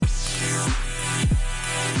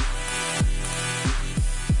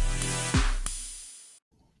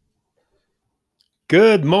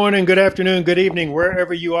Good morning, good afternoon, good evening,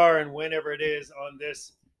 wherever you are and whenever it is on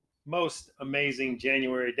this most amazing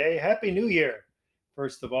January day. Happy New Year.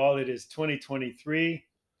 First of all, it is 2023.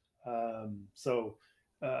 Um, so,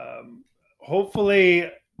 um, Hopefully,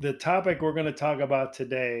 the topic we're going to talk about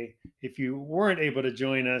today, if you weren't able to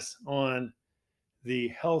join us on the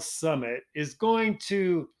Health Summit, is going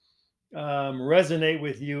to resonate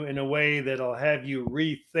with you in a way that'll have you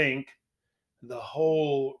rethink the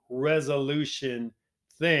whole resolution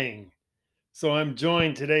thing. So I'm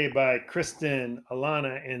joined today by Kristen,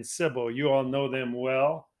 Alana, and Sybil. You all know them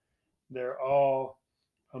well. They're all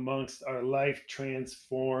amongst our life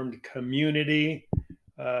transformed community.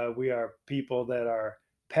 We are people that are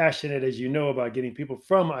passionate, as you know, about getting people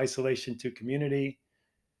from isolation to community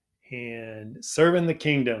and serving the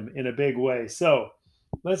kingdom in a big way. So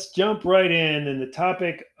let's jump right in. And the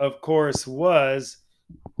topic, of course, was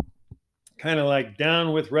kind of like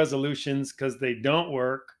down with resolutions because they don't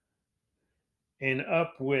work, and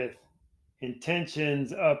up with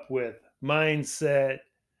intentions, up with mindset,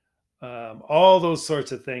 all those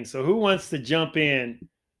sorts of things. So, who wants to jump in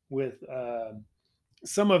with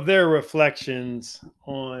some of their reflections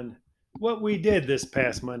on what we did this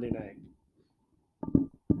past Monday night?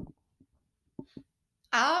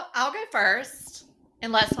 I'll go first,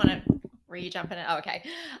 unless one of were you jumping in? Oh, okay.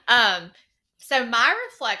 Um, so my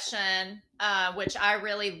reflection, which I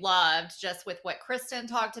really loved, just with what Kristen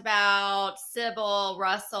talked about, Sybil,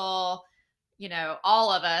 Russell,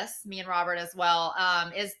 all of us, me and Robert as well,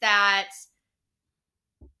 is that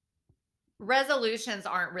resolutions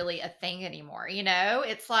aren't really a thing anymore.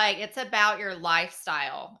 It's like it's about your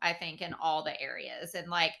lifestyle, I think, in all the areas, and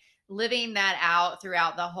like living that out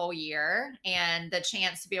throughout the whole year, and the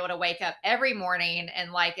chance to be able to wake up every morning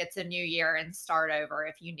and like it's a new year and start over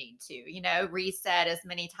if you need to, reset as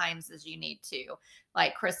many times as you need to.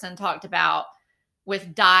 Like Kristen talked about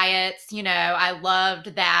with diets, I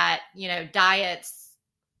loved that, diets,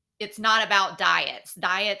 it's not about diets.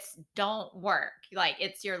 Diets don't work. Like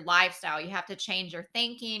it's your lifestyle. You have to change your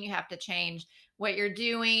thinking. You have to change what you're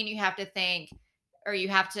doing. You have to think, or you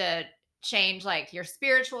have to change like your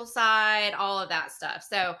spiritual side, all of that stuff.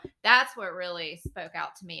 So that's what really spoke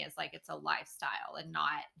out to me, is like it's a lifestyle and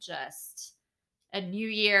not just a new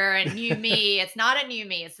year and new me. It's not a new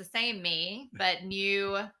me. It's the same me, but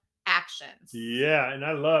new actions. Yeah, and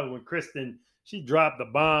I love when Kristen she dropped the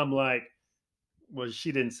bomb like, well,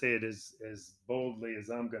 she didn't say it as boldly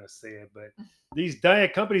as I'm going to say it, but these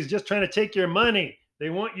diet companies just trying to take your money.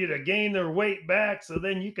 They want you to gain their weight back so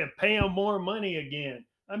then you can pay them more money again.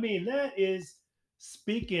 I mean, that is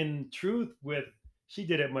speaking truth with, she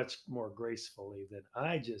did it much more gracefully than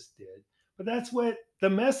I just did. But that's what the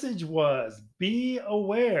message was. Be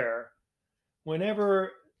aware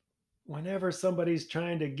whenever somebody's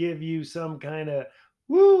trying to give you some kind of,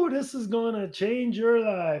 woo, this is going to change your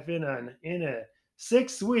life in a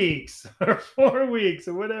 6 weeks or 4 weeks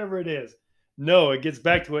or whatever it is. No, it gets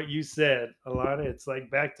back to what you said, Alana. It's like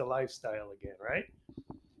back to lifestyle again, right?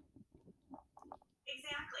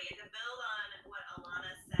 Exactly. And to build on what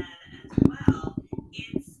Alana said as well,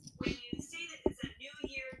 it's when you say that it's a new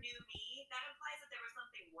year, new me, that implies that there was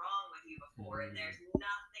something wrong with you before, and there's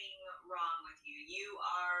nothing wrong with you. You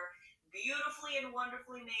are beautifully and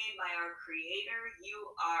wonderfully made by our Creator. You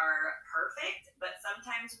are perfect, but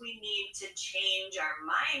sometimes we need to change our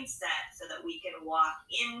mindset so that we can walk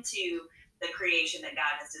into the creation that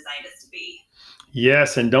God has designed us to be.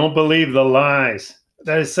 Yes, and don't believe the lies.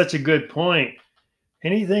 That is such a good point.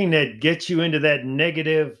 Anything that gets you into that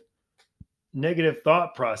negative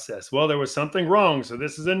thought process. Well, there was something wrong, so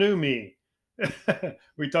this is a new me.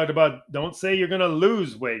 We talked about don't say you're going to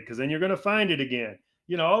lose weight because then you're going to find it again.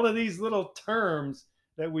 All of these little terms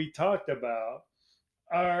that we talked about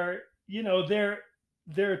are,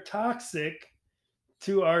 they're toxic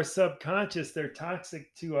to our subconscious, they're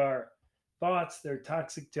toxic to our thoughts, they're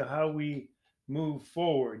toxic to how we move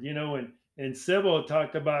forward, and Sybil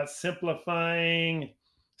talked about simplifying,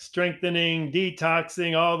 strengthening,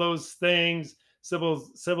 detoxing, all those things.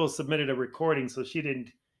 Sybil submitted a recording, so she didn't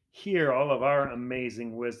hear all of our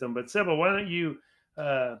amazing wisdom. But Sybil, why don't you,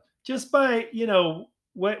 just by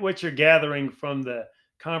what you're gathering from the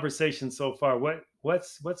conversation so far,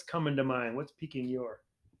 what's coming to mind? What's piquing your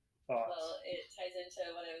thoughts? Well, it ties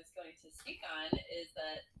into what I was going to speak on, is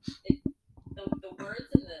that the words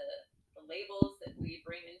and the labels that we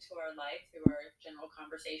bring into our life through our general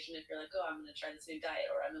conversation, if you're like, oh, I'm going to try this new diet,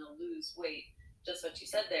 or I'm going to lose weight, just what you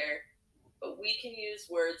said there, but we can use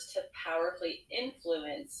words to powerfully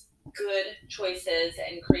influence good choices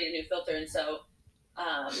and create a new filter. And so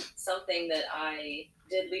something that I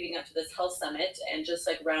did leading up to this health summit and just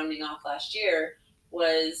like rounding off last year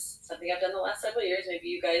was something I've done the last several years. Maybe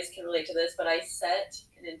you guys can relate to this, but I set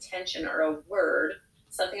an intention or a word,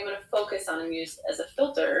 something I'm going to focus on and use as a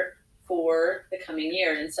filter for the coming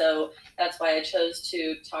year. And so that's why I chose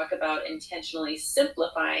to talk about intentionally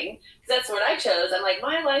simplifying, because that's what I chose. I'm like,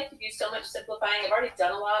 my life could use so much simplifying. I've already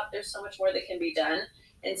done a lot. There's so much more that can be done.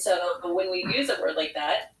 And so when we use a word like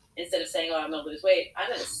that, instead of saying, oh, I'm going to lose weight, I'm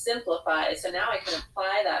going to simplify. So now I can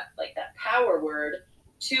apply that, like that power word,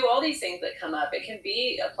 to all these things that come up. It can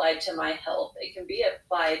be applied to my health. It can be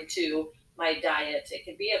applied to my diet. It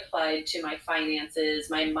can be applied to my finances,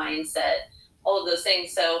 my mindset, all of those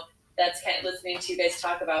things. So that's kind of listening to you guys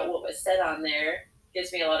talk about what was said on there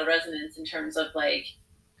gives me a lot of resonance in terms of like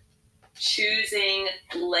choosing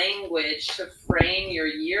language to frame your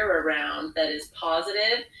year around that is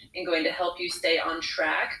positive and going to help you stay on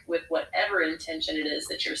track with whatever intention it is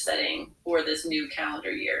that you're setting for this new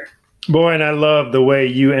calendar year. Boy, and I love the way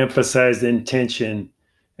you emphasized intention.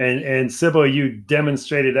 And Sybil, you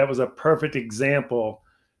demonstrated that was a perfect example.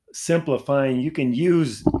 Simplifying, you can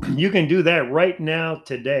do that right now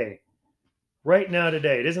today. Right now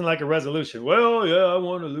today. It isn't like a resolution. Well, yeah, I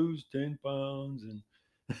want to lose 10 pounds.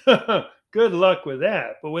 And good luck with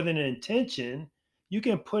that. But with an intention, you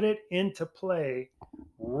can put it into play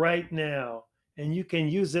right now. And you can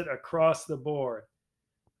use it across the board.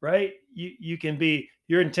 Right? You can be,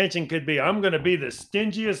 your intention could be, I'm going to be the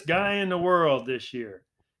stingiest guy in the world this year.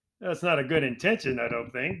 That's not a good intention, I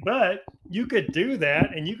don't think, but you could do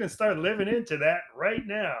that and you can start living into that right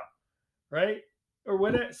now. Right? Or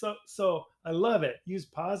whatever. So I love it. Use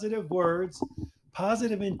positive words,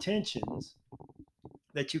 positive intentions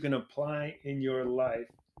that you can apply in your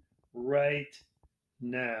life right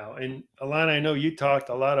now. And Alana, I know you talked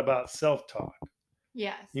a lot about self-talk.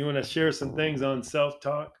 Yes. You want to share some things on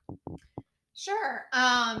self-talk? Sure.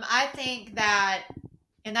 I think that,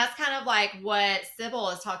 and that's kind of like what Sybil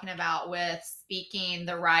is talking about with speaking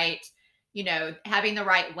the right, having the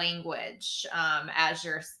right language as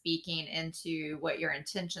you're speaking into what your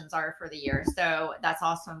intentions are for the year. So that's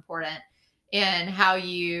also important in how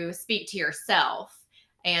you speak to yourself.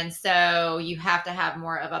 And so you have to have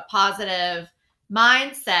more of a positive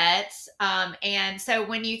mindset. And so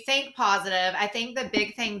when you think positive, I think the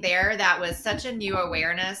big thing there that was such a new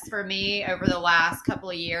awareness for me over the last couple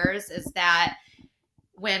of years is that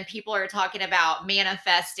when people are talking about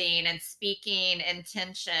manifesting and speaking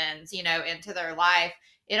intentions, into their life,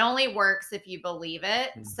 it only works if you believe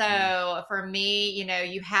it. Mm-hmm. So for me,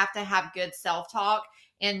 you have to have good self-talk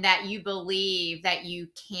and that you believe that you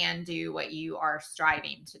can do what you are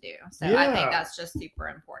striving to do. So yeah. I think that's just super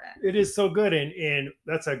important. It is so good. And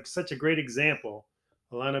that's such a great example,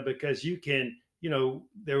 Alana, because you can,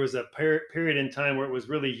 there was a period in time where it was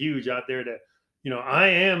really huge out there to, I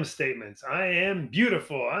am statements. I am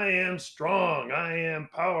beautiful. I am strong. I am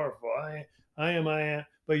powerful. I am.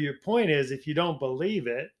 But your point is, if you don't believe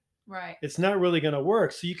it, right, it's not really going to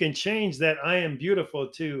work. So you can change that I am beautiful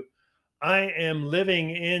to I am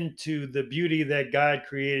living into the beauty that God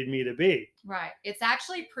created me to be. Right. It's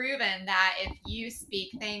actually proven that if you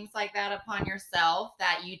speak things like that upon yourself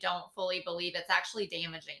that you don't fully believe, it's actually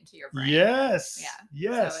damaging to your brain. Yes.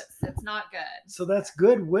 Yeah. Yes. So it's not good. So that's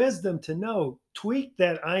good wisdom to know. Tweak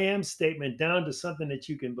that I am statement down to something that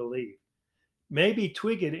you can believe. Maybe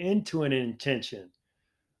tweak it into an intention.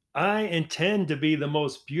 I intend to be the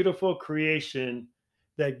most beautiful creation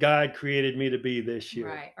that God created me to be this year.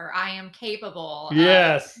 Right. Or I am capable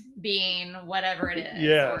yes. of being whatever it is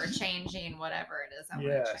yes. or changing whatever it is I want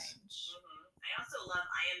to change. Mm-hmm. I also love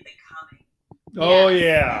I am becoming. Oh,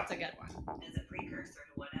 yeah. That's a good one. As a precursor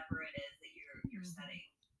to whatever it is that you're setting.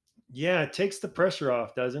 Yeah, it takes the pressure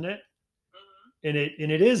off, doesn't it? Mm-hmm.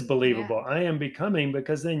 And it is believable. Yeah. I am becoming,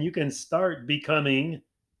 because then you can start becoming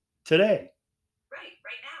today.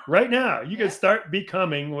 Right now. You can start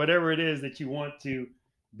becoming whatever it is that you want to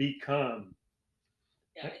become.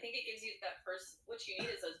 Yeah, I think it gives you that first, what you need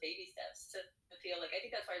is those baby steps to feel like, I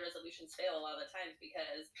think that's why resolutions fail a lot of the times,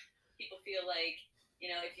 because people feel like,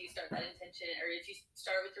 if you start that intention, or if you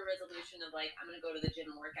start with your resolution of like, I'm going to go to the gym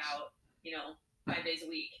and work out, 5 days a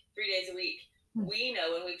week, 3 days a week. We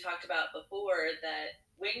know, and we've talked about before, that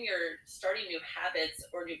when you're starting new habits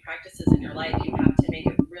or new practices in your life, you have to make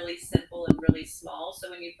it really simple and really small. So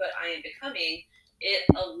when you put I am becoming, it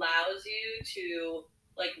allows you to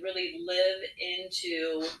like really live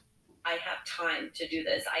into, I have time to do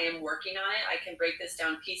this. I am working on it. I can break this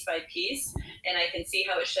down piece by piece, and I can see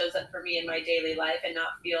how it shows up for me in my daily life and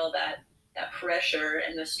not feel that pressure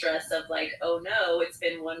and the stress of like, oh no, it's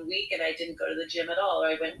been 1 week and I didn't go to the gym at all, or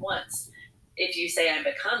I went once. If you say I'm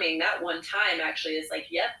becoming, that one time actually is like,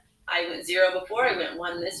 yep, I went 0 before, I went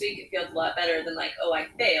 1 this week. It feels a lot better than like, oh, I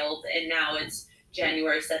failed, and now it's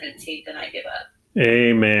January 17th and I give up.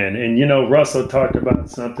 Amen. And Russell talked about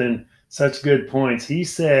something, such good points. He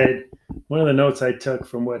said, one of the notes I took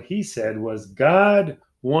from what he said was, God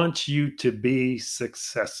wants you to be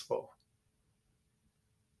successful.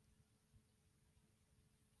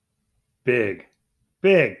 Big.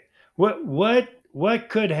 What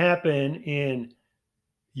could happen in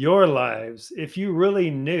your lives if you really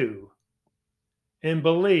knew and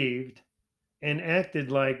believed and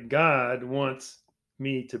acted like God wants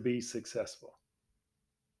me to be successful?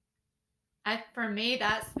 For me,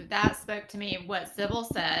 that spoke to me what Sybil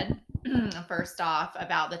said. First off,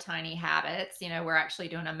 about the tiny habits. We're actually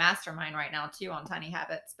doing a mastermind right now too on tiny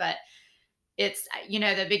habits, but it's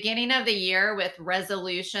the beginning of the year with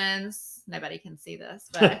resolutions. Nobody can see this,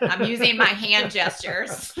 but I'm using my hand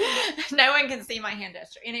gestures. No one can see my hand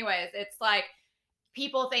gesture. Anyways, it's like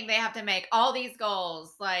people think they have to make all these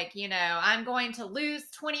goals. Like, I'm going to lose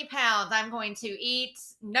 20 pounds. I'm going to eat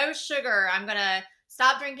no sugar. I'm going to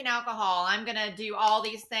stop drinking alcohol. I'm going to do all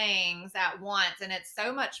these things at once. And it's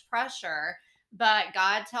so much pressure. But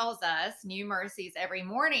God tells us new mercies every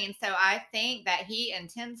morning. So I think that He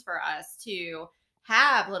intends for us to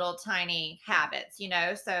have little tiny habits,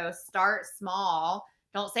 so start small.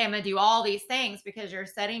 Don't say I'm going to do all these things, because you're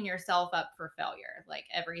setting yourself up for failure like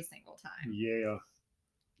every single time. Yeah.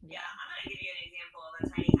 Yeah, I'm going to give you an example of a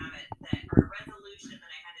tiny habit or a resolution that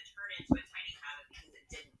I had to turn into a tiny habit because it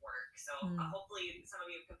didn't work. So hopefully some of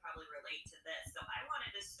you can probably relate to this. So I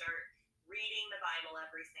wanted to start reading the Bible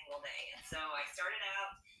every single day. And so I started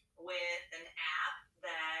out with an app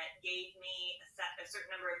that gave me a certain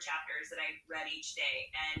number of chapters that I read each day.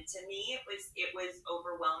 And to me, it was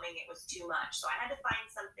overwhelming. It was too much. So I had to find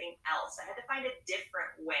something else. I had to find a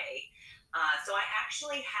different way. So I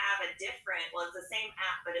actually have it's the same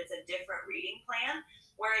app, but it's a different reading plan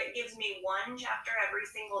where it gives me one chapter every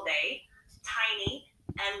single day, tiny.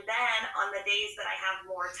 And then on the days that I have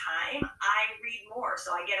more time, I read more.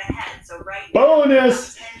 So I get ahead. So right now,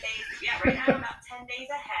 bonus. Right now I'm about 10 days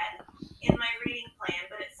ahead in my reading plan,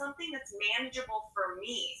 but it's something that's manageable for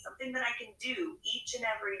me, something that I can do each and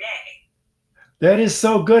every day. That is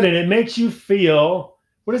so good. And it makes you feel,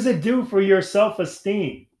 what does it do for your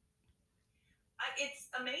self-esteem? It's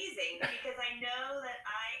amazing because I know that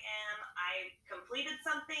I've completed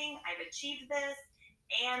something, I've achieved this,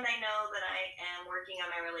 and I know that I am working on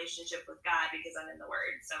my relationship with God because I'm in the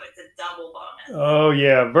Word. So it's a double bonus. Oh,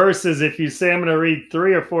 yeah. Versus if you say, I'm going to read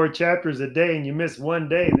 3 or 4 chapters a day and you miss one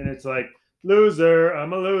day, then it's like, loser,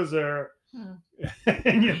 I'm a loser. And how am I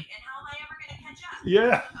ever going to catch up?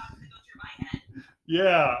 Yeah. Thoughts that go through my head.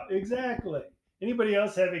 Yeah, exactly. Anybody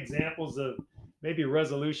else have examples of maybe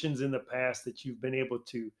resolutions in the past that you've been able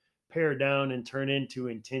to pare down and turn into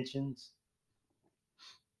intentions?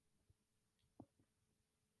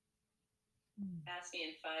 Ask me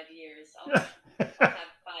in 5 years. I'll have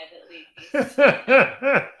 5 at least.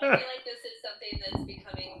 I feel like this is something that's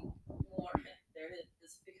becoming more.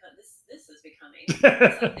 This is becoming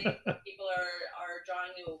something people are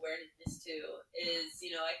drawing new awareness to. Is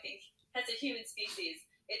I think as a human species,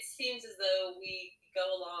 it seems as though we go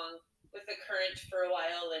along with the current for a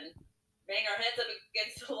while and bang our heads up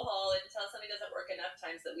against the wall until something doesn't work enough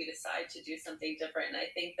times that we decide to do something different. And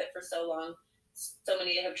I think that for so long, so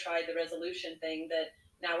many have tried the resolution thing that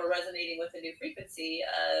now we're resonating with a new frequency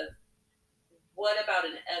of what about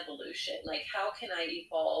an evolution? Like, how can I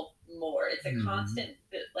evolve more? It's a constant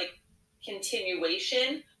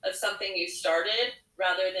continuation of something you started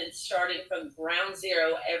rather than starting from ground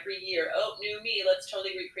zero every year. Oh, new me, let's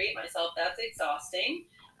totally recreate myself. That's exhausting.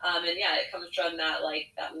 And yeah, it comes from that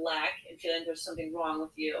lack and feeling there's something wrong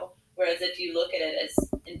with you. Whereas if you look at it as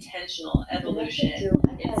intentional evolution,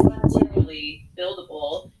 it's continually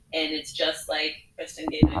buildable, and it's just like Kristen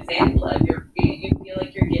gave an example of, you feel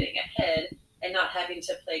like you're getting ahead and not having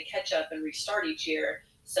to play catch up and restart each year.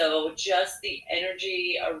 So just the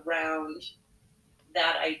energy around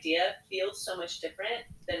that idea feels so much different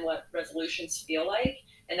than what resolutions feel like,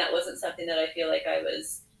 and that wasn't something that I feel like I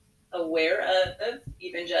was aware of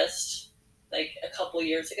even just like a couple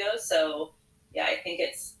years ago. So yeah, I think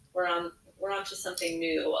we're on to something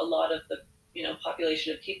new. A lot of the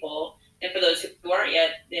population of people, and for those who aren't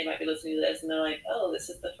yet, they might be listening to this and they're like, oh, this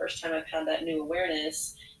is the first time I've had that new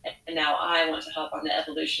awareness, and now I want to hop on the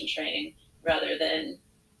evolution train rather than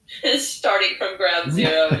starting from ground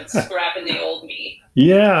zero and scrapping the old me.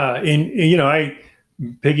 Yeah, and I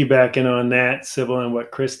piggybacking on that, Sybil, and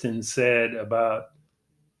what Kristen said about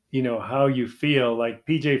how you feel. Like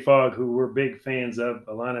PJ Fogg, who we're big fans of,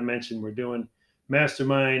 Alana mentioned we're doing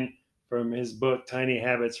mastermind from his book, Tiny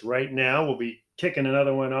Habits, right now. We'll be kicking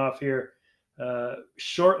another one off here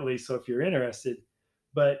shortly, so if you're interested.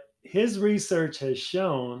 But his research has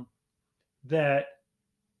shown that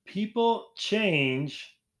people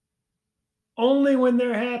change only when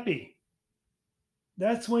they're happy.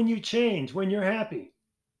 That's when you change, when you're happy.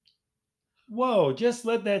 Whoa, just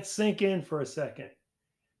let that sink in for a second.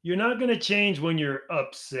 You're not going to change when you're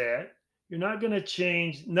upset. You're not going to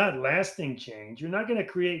change, not lasting change. You're not going to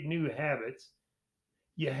create new habits.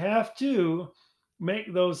 You have to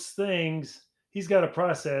make those things. He's got a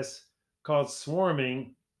process called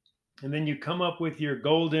swarming, and then you come up with your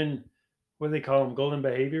golden, what do they call them? Golden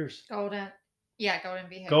behaviors? Golden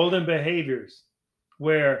behavior. Golden behaviors,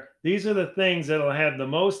 where these are the things that'll have the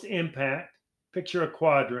most impact. Picture a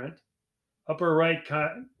quadrant, upper right.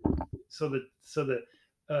 So the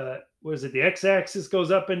what is it? The x-axis goes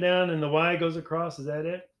up and down, and the y goes across. Is that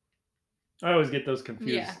it? I always get those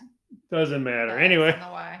confused. Yeah. Doesn't matter. The X Anyway, and the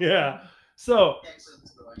Y. yeah. So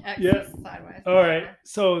X Yeah. is sideways. all right.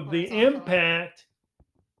 So the Horizontally. impact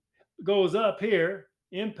goes up here.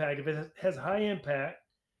 Impact. If it has high impact,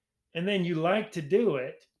 and then you like to do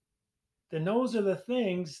it, then those are the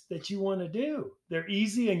things that you want to do. They're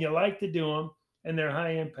easy and you like to do them, and they're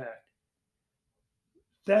high impact.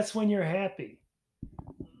 That's when you're happy.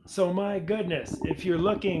 So my goodness, if you're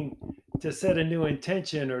looking to set a new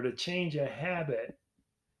intention or to change a habit,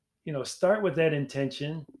 start with that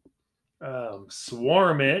intention,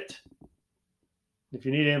 swarm it. If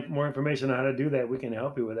you need more information on how to do that, we can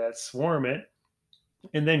help you with that. Swarm it,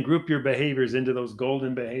 and then group your behaviors into those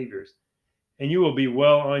golden behaviors. And you will be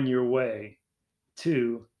well on your way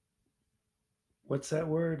to, what's that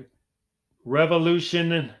word?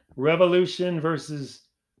 Revolution versus,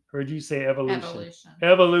 heard you say evolution.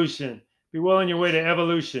 Evolution. Be well on your way to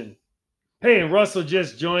evolution. Hey, and Russell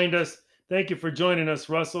just joined us. Thank you for joining us,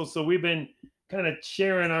 Russell. So we've been kind of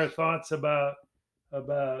sharing our thoughts about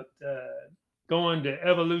going to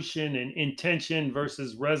evolution and intention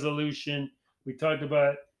versus resolution. We talked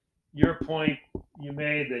about your point you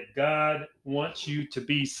made that God wants you to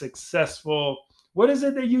be successful. What is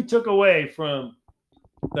it that you took away from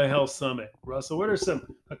the Health Summit, Russell? What are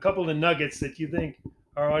a couple of nuggets that you think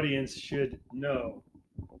our audience should know?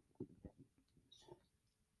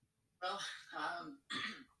 Well,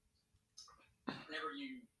 whenever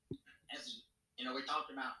we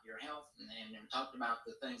talked about your health, and we talked about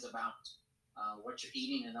the things about what you're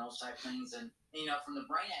eating and those type of things, and from the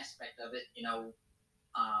brain aspect of it,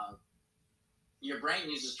 your brain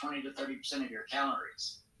uses 20 to 30% of your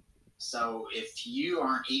calories. So if you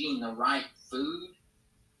aren't eating the right food,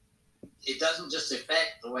 it doesn't just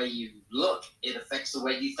affect the way you look; it affects the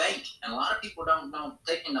way you think. And a lot of people don't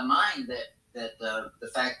take into mind that the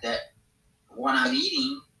fact that what I'm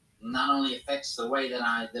eating not only affects the way that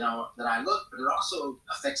I look, but it also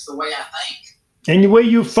affects the way I think and the way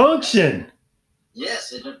you function.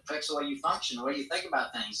 Yes, it affects the way you function, the way you think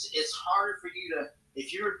about things. It's harder for you to,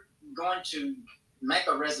 if you're going to make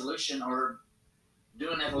a resolution or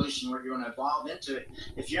do an evolution where you're going to evolve into it,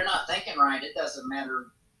 if you're not thinking right, it doesn't matter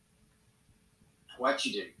what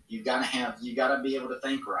you do. You got to be able to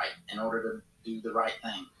think right in order to do the right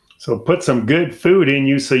thing. So put some good food in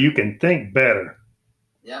you so you can think better.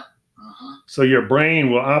 Yep. Uh-huh. So your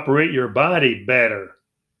brain will operate your body better.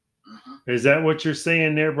 Uh-huh. Is that what you're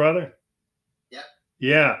saying there, brother? Yep.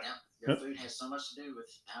 Yeah. Yep. Your food has so much to do with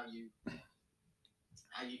how you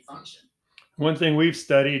function. One thing we've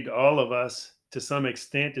studied, all of us, to some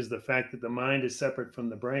extent, is the fact that the mind is separate from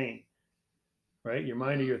the brain. Right? Your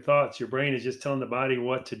mind are your thoughts. Your brain is just telling the body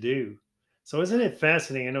what to do. So isn't it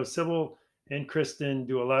fascinating? I know Sybil and Kristen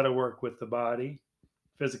do a lot of work with the body,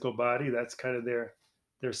 physical body. That's kind of their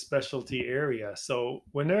specialty area. So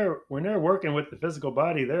when they're working with the physical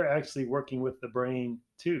body, they're actually working with the brain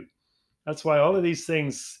too. That's why all of these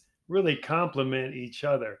things really complement each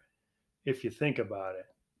other, if you think about it.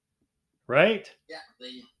 Right? Yeah.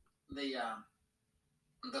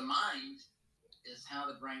 The mind is how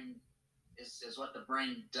the brain is what the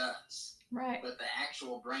brain does. Right. But the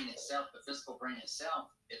actual brain itself, the physical brain itself,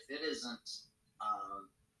 if it isn't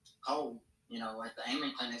cold, at the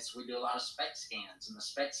Amen clinics, we do a lot of SPECT scans. And the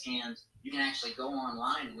SPECT scans, you can actually go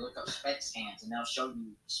online and look up SPECT scans, and they'll show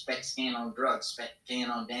you SPECT scan on drugs, SPECT scan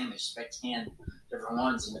on damage, SPECT scan different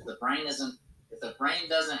ones. And if the brain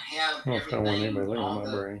doesn't have everything, all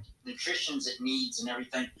the nutritions it needs and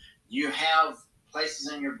everything, you have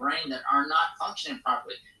places in your brain that are not functioning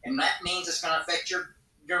properly. And that means it's going to affect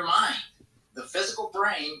your mind. The physical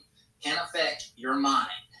brain can affect your mind,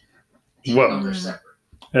 even though they're separate.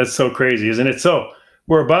 That's so crazy, isn't it? So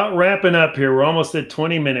we're about wrapping up here. We're almost at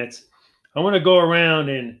 20 minutes. I want to go around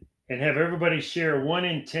and and have everybody share one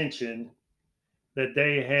intention that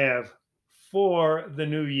they have for the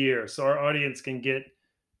new year, so our audience can get,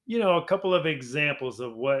 a couple of examples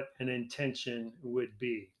of what an intention would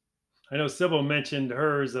be. I know Sybil mentioned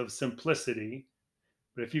hers of simplicity,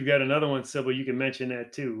 but if you've got another one, Sybil, you can mention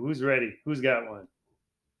that too. Who's ready? Who's got one?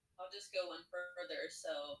 I'll just go one further. So,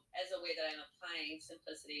 as a way that I'm applying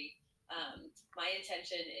simplicity, my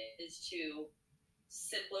intention is to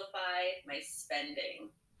simplify my spending.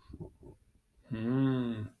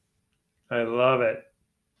 I love it.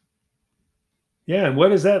 Yeah, and what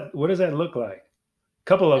does that look like?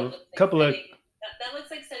 Couple of That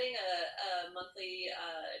looks like setting a monthly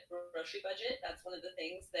grocery budget. That's one of the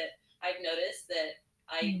things that I've noticed that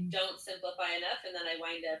I don't simplify enough, and then I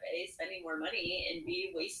wind up A, spending more money, and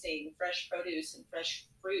B, wasting fresh produce and fresh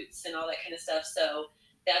fruits and all that kind of stuff. So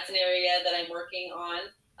that's an area that I'm working on.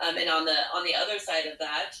 And on the other side of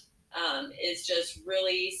that is just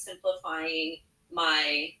really simplifying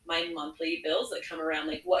my monthly bills that come around.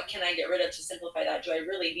 Like, what can I get rid of to simplify that? Do I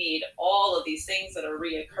really need all of these things that are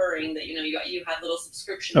reoccurring that you have little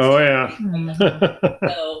subscriptions? Oh yeah.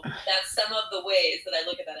 So that's some of the ways that I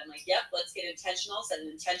look at that. I'm like, yep, let's get intentional. Set an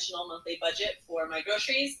intentional monthly budget for my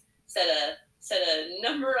groceries. Set a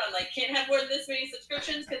number on, like, can't have more than this many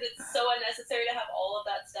subscriptions because it's so unnecessary to have all of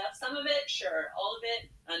that stuff. Some of it, sure. All of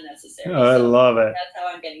it, unnecessary. I love it. That's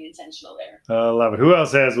how I'm getting intentional there. I love it. Who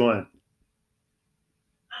else has one?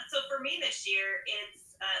 So for me this year,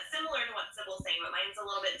 it's similar to what Sybil's saying, but mine's a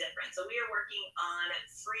little bit different. So we are working on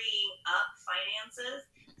freeing up finances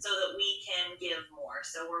so that we can give more.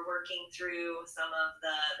 So we're working through some of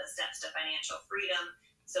the steps to financial freedom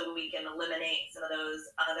so we can eliminate some of those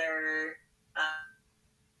other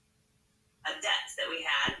debts that we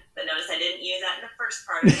had. But notice I didn't use that in the first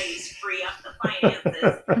part. I used free up the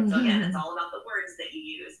finances. So again, it's all about the words that you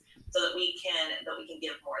use so that we can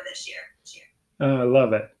give more this year. I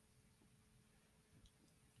love it.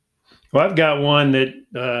 Well, I've got one that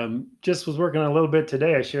just was working on a little bit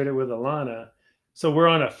today. I shared it with Alana. So we're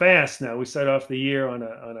on a fast now. We start off the year on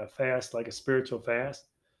a fast, like a spiritual fast.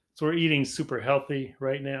 So we're eating super healthy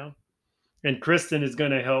right now. And Kristen is going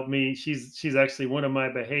to help me. She's actually one of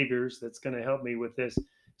my behaviors that's going to help me with this.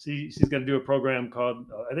 She's going to do a program called,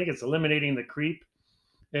 I think it's Eliminating the Creep.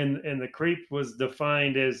 And the creep was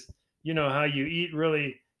defined as, how you eat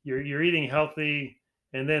really, you're eating healthy,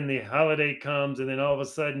 and then the holiday comes, and then all of a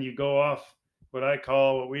sudden you go off what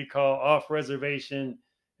we call off reservation,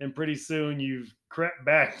 and pretty soon you've crept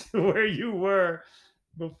back to where you were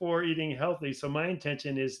before eating healthy. So my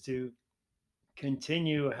intention is to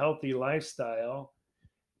continue a healthy lifestyle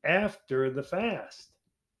after the fast.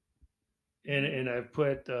 And I've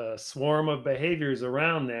put a swarm of behaviors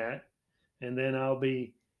around that, and then I'll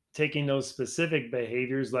be taking those specific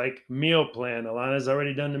behaviors like meal plan. Alana's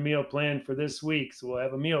already done the meal plan for this week. So we'll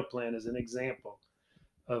have a meal plan as an example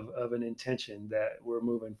of an intention that we're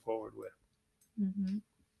moving forward with. Mm-hmm.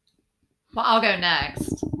 Well, I'll go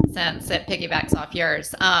next since it piggybacks off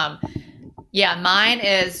yours. Yeah, mine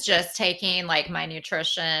is just taking like my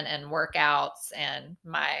nutrition and workouts and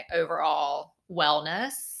my overall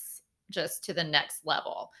wellness just to the next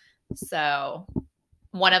level. So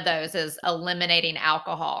one of those is eliminating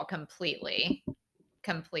alcohol completely.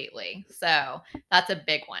 So that's a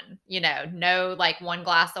big one. No like one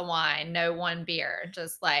glass of wine, no one beer,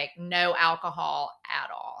 just like no alcohol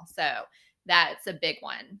at all. So that's a big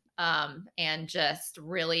one. And just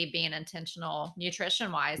really being intentional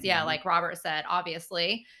nutrition wise. Yeah. Like Robert said,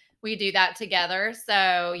 obviously we do that together.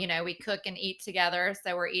 So, we cook and eat together.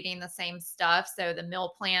 So we're eating the same stuff. So the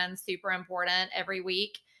meal plan, super important every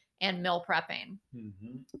week. And meal prepping.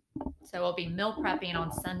 Mm-hmm. So we'll be meal prepping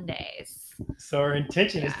on Sundays. So our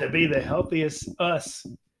intention is to be the healthiest us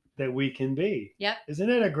that we can be. Yep. Isn't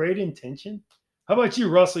that a great intention? How about you,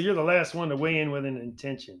 Russell? You're the last one to weigh in with an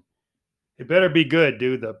intention. It better be good,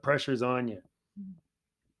 dude. The pressure's on you.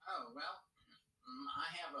 Oh, well,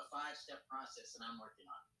 I have a 5-step process that I'm working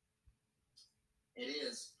on. It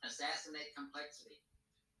is assassinate complexity.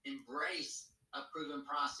 Embrace a proven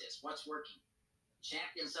process. What's working?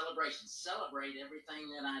 Champion celebration. Celebrate everything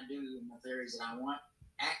that I do in the areas that I want.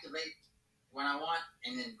 Activate what I want,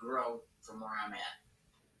 and then grow from where I'm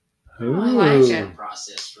at. Ooh. I like it.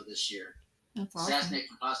 Process for this year. That's awesome. Assassinate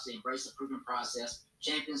complexity. Embrace the proven process.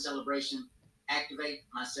 Champion celebration. Activate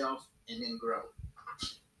myself, and then grow.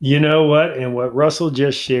 You know what? And what Russell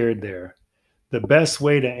just shared there, the best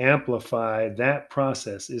way to amplify that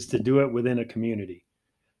process is to do it within a community.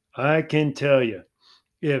 I can tell you,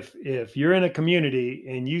 if you're in a community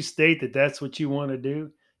and you state that that's what you want to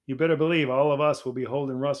do, you better believe all of us will be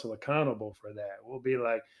holding Russell accountable for that. We'll be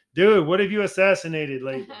like, dude, what have you assassinated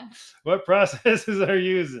lately? What processes are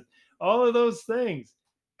you using? All of those things.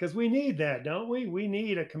 Because we need that, don't we? We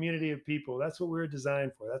need a community of people. That's what we're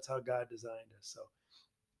designed for. That's how God designed us. So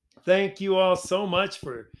thank you all so much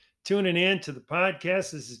for tuning in to the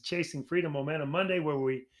podcast. This is Chasing Freedom Momentum Monday, where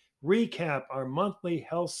we recap our monthly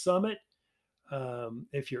health summit.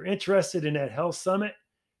 If you're interested in that health summit,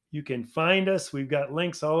 you can find us. We've got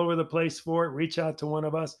links all over the place for it. Reach out to one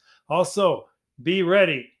of us. Also, be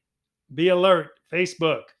ready, be alert.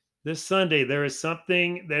 Facebook, this Sunday, there is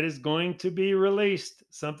something that is going to be released,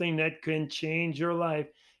 something that can change your life.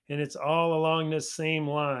 And it's all along the same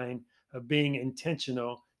line of being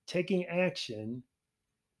intentional, taking action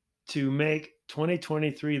to make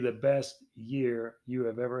 2023 the best year you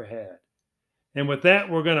have ever had. And with that,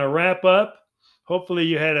 we're going to wrap up. Hopefully,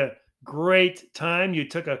 you had a great time. You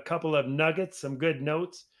took a couple of nuggets, some good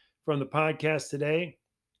notes from the podcast today.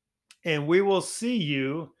 And we will see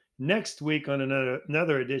you next week on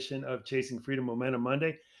another edition of Chasing Freedom Momentum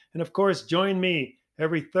Monday. And of course, join me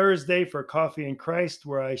every Thursday for Coffee in Christ,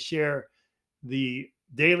 where I share the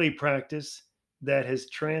daily practice that has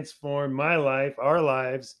transformed my life, our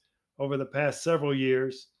lives, over the past several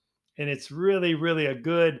years. And it's really, really a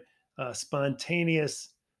good, spontaneous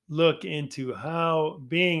look into how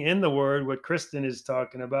being in the Word, what Kristen is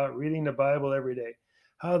talking about, reading the Bible every day,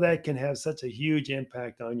 how that can have such a huge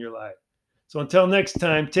impact on your life. So until next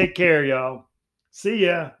time, take care, y'all. See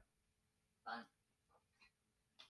ya.